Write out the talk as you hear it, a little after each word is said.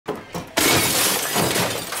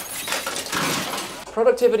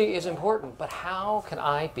productivity is important, but how can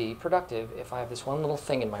I be productive if I have this one little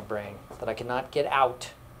thing in my brain that I cannot get out?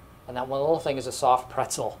 And that one little thing is a soft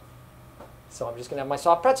pretzel. So I'm just gonna have my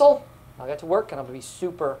soft pretzel, I'll get to work, and I'm gonna be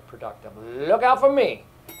super productive. Look out for me.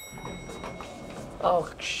 Oh,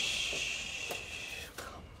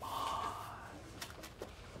 come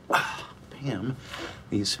on. Pam,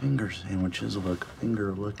 these finger sandwiches look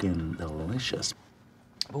finger-looking delicious.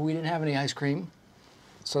 But we didn't have any ice cream.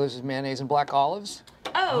 So this is mayonnaise and black olives.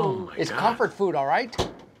 Oh. It's comfort food, all right?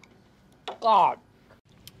 God.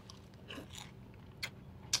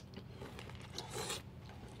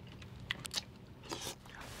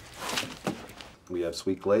 We have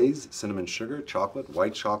sweet glaze, cinnamon sugar, chocolate,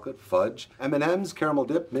 white chocolate, fudge, M&M's, caramel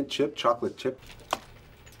dip, mint chip, chocolate chip.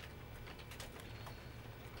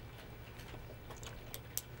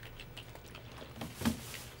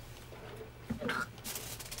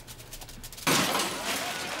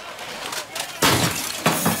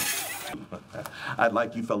 I'd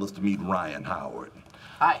like you fellas to meet Ryan Howard.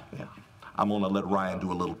 Hi. Yeah. I'm gonna let Ryan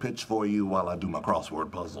do a little pitch for you while I do my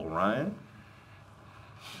crossword puzzle. Ryan?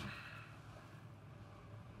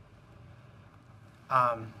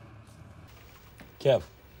 Kev,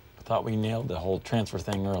 I thought we nailed the whole transfer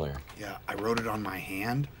thing earlier. Yeah, I wrote it on my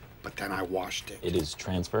hand, but then I washed it. It is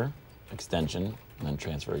transfer, extension, and then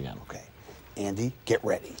transfer again. Okay. Andy, get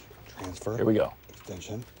ready. Transfer. Here we go.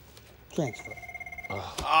 Extension. Transfer.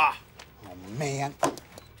 Ah. Oh, man.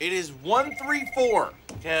 It is 134.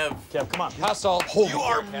 Kev. Kev, come on. Hustle. You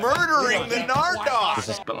are murdering the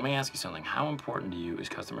Nardos. But let me ask you something. How important to you is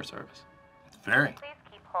customer service? It's very. Please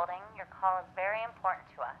keep holding. Your call is very important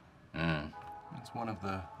to us. It's one of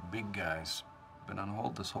the big guys. Been on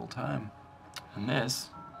hold this whole time. And this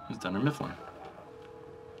is Dunder Mifflin.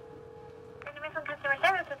 Mifflin Customer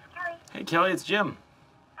Service, this is Kelly. Hey, Kelly, it's Jim.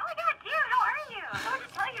 Oh my God, Jim, how are you? I wanted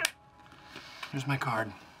to tell you. Here's my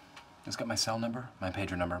card. It's got my cell number, my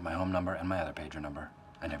pager number, my home number, and my other pager number.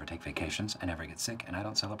 I never take vacations, I never get sick, and I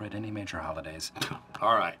don't celebrate any major holidays.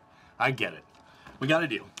 All right, I get it. We got a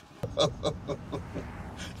deal.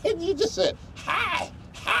 And you just said, hi,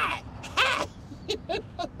 hi, hi.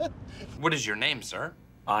 What is your name, sir?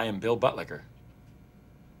 I am Bill Buttlicker.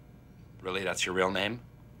 Really, that's your real name?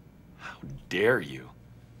 How dare you?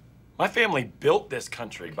 My family built this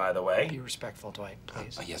country, by the way. Be respectful, Dwight,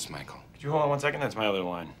 please. Yes, Michael. Could you hold on 1 second? That's my other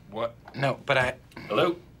line. What? No, but I...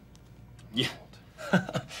 Hello? Yeah.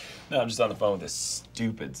 No, I'm just on the phone with this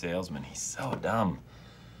stupid salesman. He's so dumb.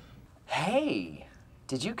 Hey,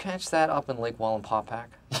 did you catch that up in Lake Wallenpaupack?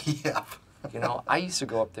 Yeah. You know, I used to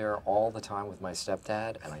go up there all the time with my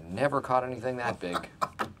stepdad, and I never caught anything that big.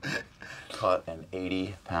 Caught an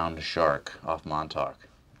 80-pound shark off Montauk.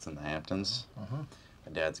 It's in the Hamptons.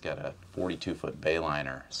 My dad's got a 42-foot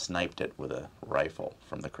bayliner, sniped it with a rifle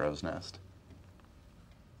from the crow's nest.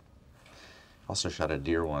 Also shot a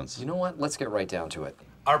deer once. You know what? Let's get right down to it.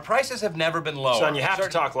 Our prices have never been lower. Son, you have to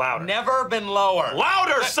talk louder. Never been lower.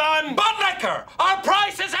 Louder, son! Buttlicker! Our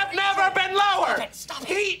prices have never been lower! Stop it!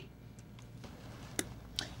 He...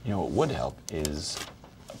 You know what would help is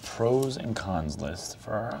a pros and cons list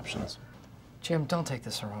for our options. Jim, don't take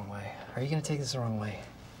this the wrong way. Are you going to take this the wrong way?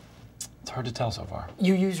 It's hard to tell so far.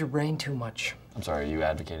 You use your brain too much. I'm sorry, are you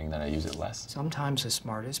advocating that I use it less? Sometimes the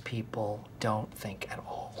smartest people don't think at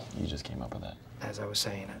all. You just came up with that. As I was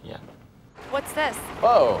saying it. Yeah. What's this?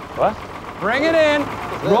 Whoa, what? Bring it in.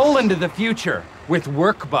 Roll into the future with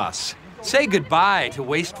WorkBus. Say goodbye to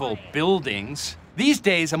wasteful buildings. These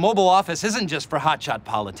days, a mobile office isn't just for hotshot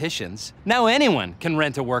politicians. Now anyone can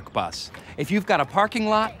rent a WorkBus. If you've got a parking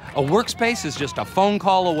lot, a workspace is just a phone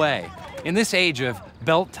call away. In this age of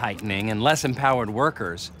belt-tightening and less empowered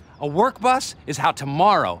workers, a WorkBus is how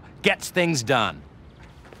tomorrow gets things done.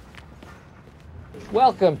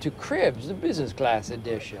 Welcome to Cribs, the business class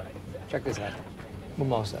edition. Check this out.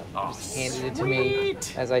 Mimosa. Just handed it to me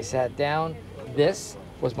as I sat down. This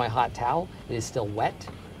was my hot towel. It is still wet.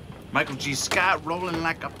 Michael G. Scott rolling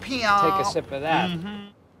like a peon. Take a sip of that.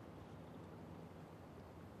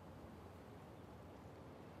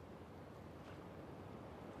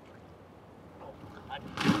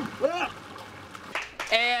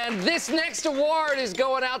 And this next award is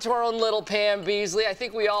going out to our own little Pam Beasley. I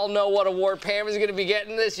think we all know what award Pam is going to be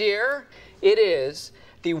getting this year. It is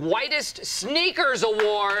the Whitest Sneakers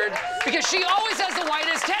Award because she always has the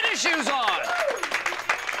whitest tennis shoes on.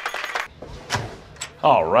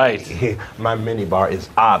 All right. My minibar is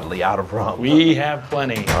oddly out of rump. We have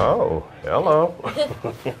plenty. Oh, hello.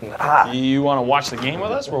 You want to watch the game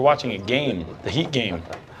with us? We're watching a game, the Heat game.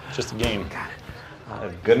 Just a game.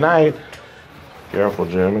 Good night. Careful,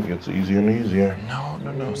 Jim. It gets easier and easier.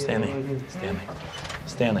 No, Stanley.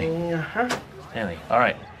 Stanley. Annie, all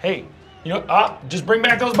right. Hey, you know, just bring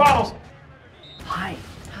back those bottles. Hi.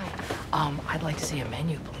 I'd like to see a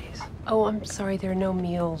menu, please. Oh, I'm sorry, there are no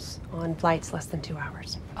meals on flights less than 2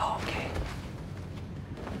 hours. Oh, okay.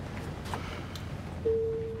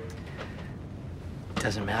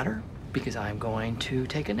 Doesn't matter, because I'm going to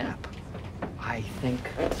take a nap. I think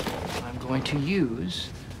I'm going to use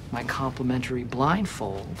my complimentary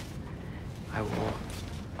blindfold. I will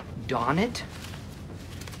don it,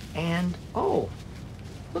 and oh,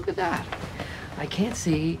 look at that. I can't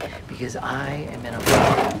see because I am in a...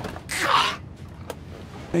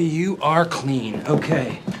 You are clean,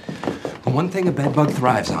 okay. The one thing a bedbug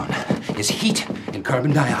thrives on is heat and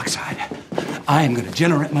carbon dioxide. I am gonna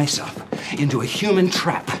generate myself into a human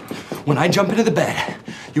trap. When I jump into the bed,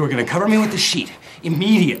 you are gonna cover me with the sheet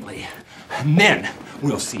immediately. And then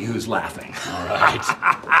we'll see who's laughing. All right.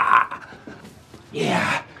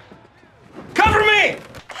 Yeah. Cover me!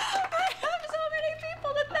 I have so many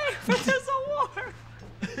people to thank for this award.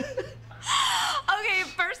 Okay,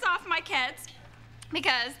 first off, my kids,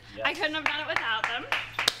 because I couldn't have done it without them.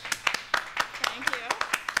 Thank you.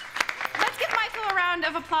 Let's give Michael a round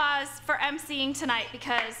of applause for emceeing tonight,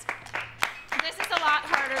 because this is a lot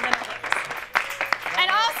harder than it looks. And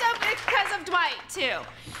also because of Dwight, too.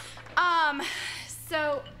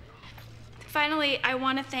 So finally, I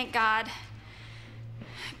want to thank God,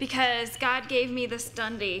 because God gave me this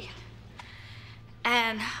Dundee,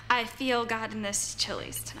 and I feel God in this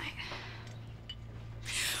Chili's tonight.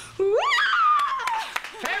 Ladies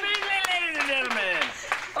and gentlemen.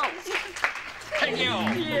 Oh, thank you.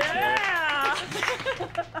 Yeah.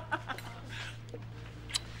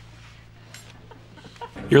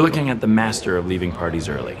 You're looking at the master of leaving parties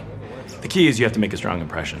early. The key is you have to make a strong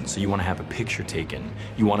impression, so you want to have a picture taken.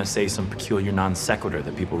 You want to say some peculiar non sequitur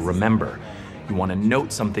that people remember. You want to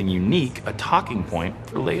note something unique, a talking point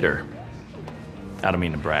for later. I don't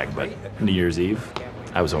mean to brag, but New Year's Eve,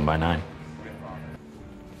 I was home by 9.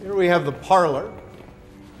 Here we have the parlor.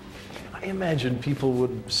 I imagine people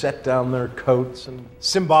would set down their coats and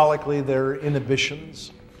symbolically their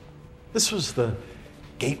inhibitions. This was the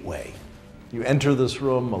gateway. You enter this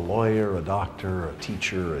room, a lawyer, a doctor, a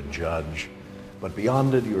teacher, a judge, but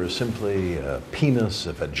beyond it, you are simply a penis,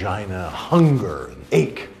 a vagina, hunger, an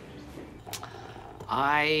ache.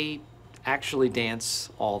 I actually dance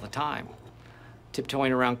all the time.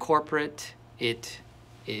 Tiptoeing around corporate, it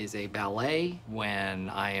is a ballet. When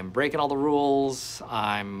I am breaking all the rules,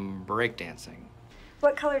 I'm breakdancing.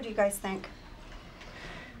 What color do you guys think?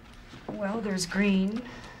 Well, there's green,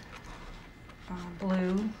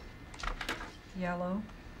 blue, yellow,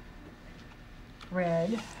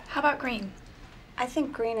 red. How about green? I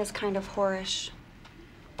think green is kind of whorish.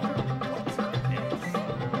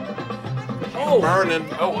 Oh, burning.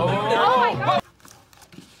 Oh my God.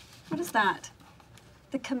 What is that?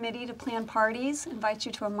 The Committee to Plan Parties invites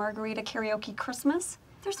you to a margarita karaoke Christmas?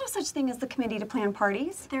 There's no such thing as the Committee to Plan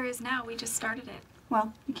Parties. There is now. We just started it.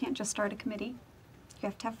 Well, you can't just start a committee. You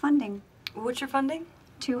have to have funding. What's your funding?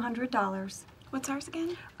 $200. What's ours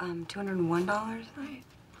again? $201. Right.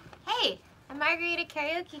 Hey, a margarita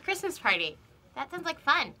karaoke Christmas party. That sounds like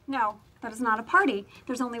fun. No, that is not a party.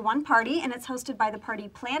 There's only one party, and it's hosted by the Party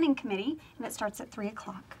Planning Committee, and it starts at 3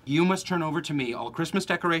 o'clock. You must turn over to me all Christmas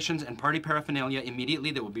decorations and party paraphernalia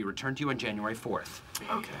immediately. That will be returned to you on January 4th.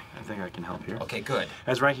 Okay, I think I can help here. Okay, good.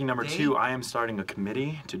 As ranking number 2, I am starting a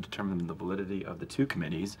committee to determine the validity of the 2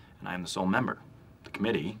 committees, and I am the sole member. The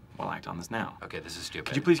committee will act on this now. Okay, this is stupid.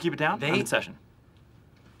 Could you please keep it down? I'm in session.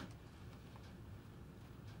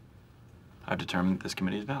 I've determined that this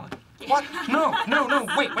committee is valid. What? No,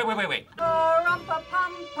 wait.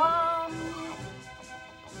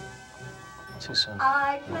 Too soon.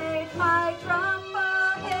 I played my drum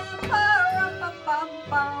for him,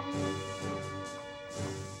 pa-rum-pa-pum-pum.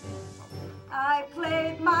 I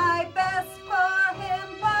played my best for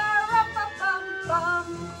him, pa-rum-pa-pum-pum,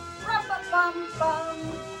 rum-pa-pum-pum,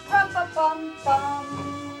 rum-pa-pum-pum.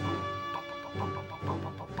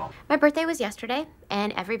 My birthday was yesterday,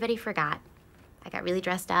 and everybody forgot. I got really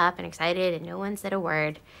dressed up and excited, and no one said a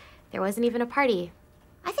word. There wasn't even a party.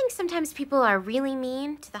 I think sometimes people are really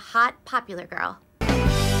mean to the hot, popular girl.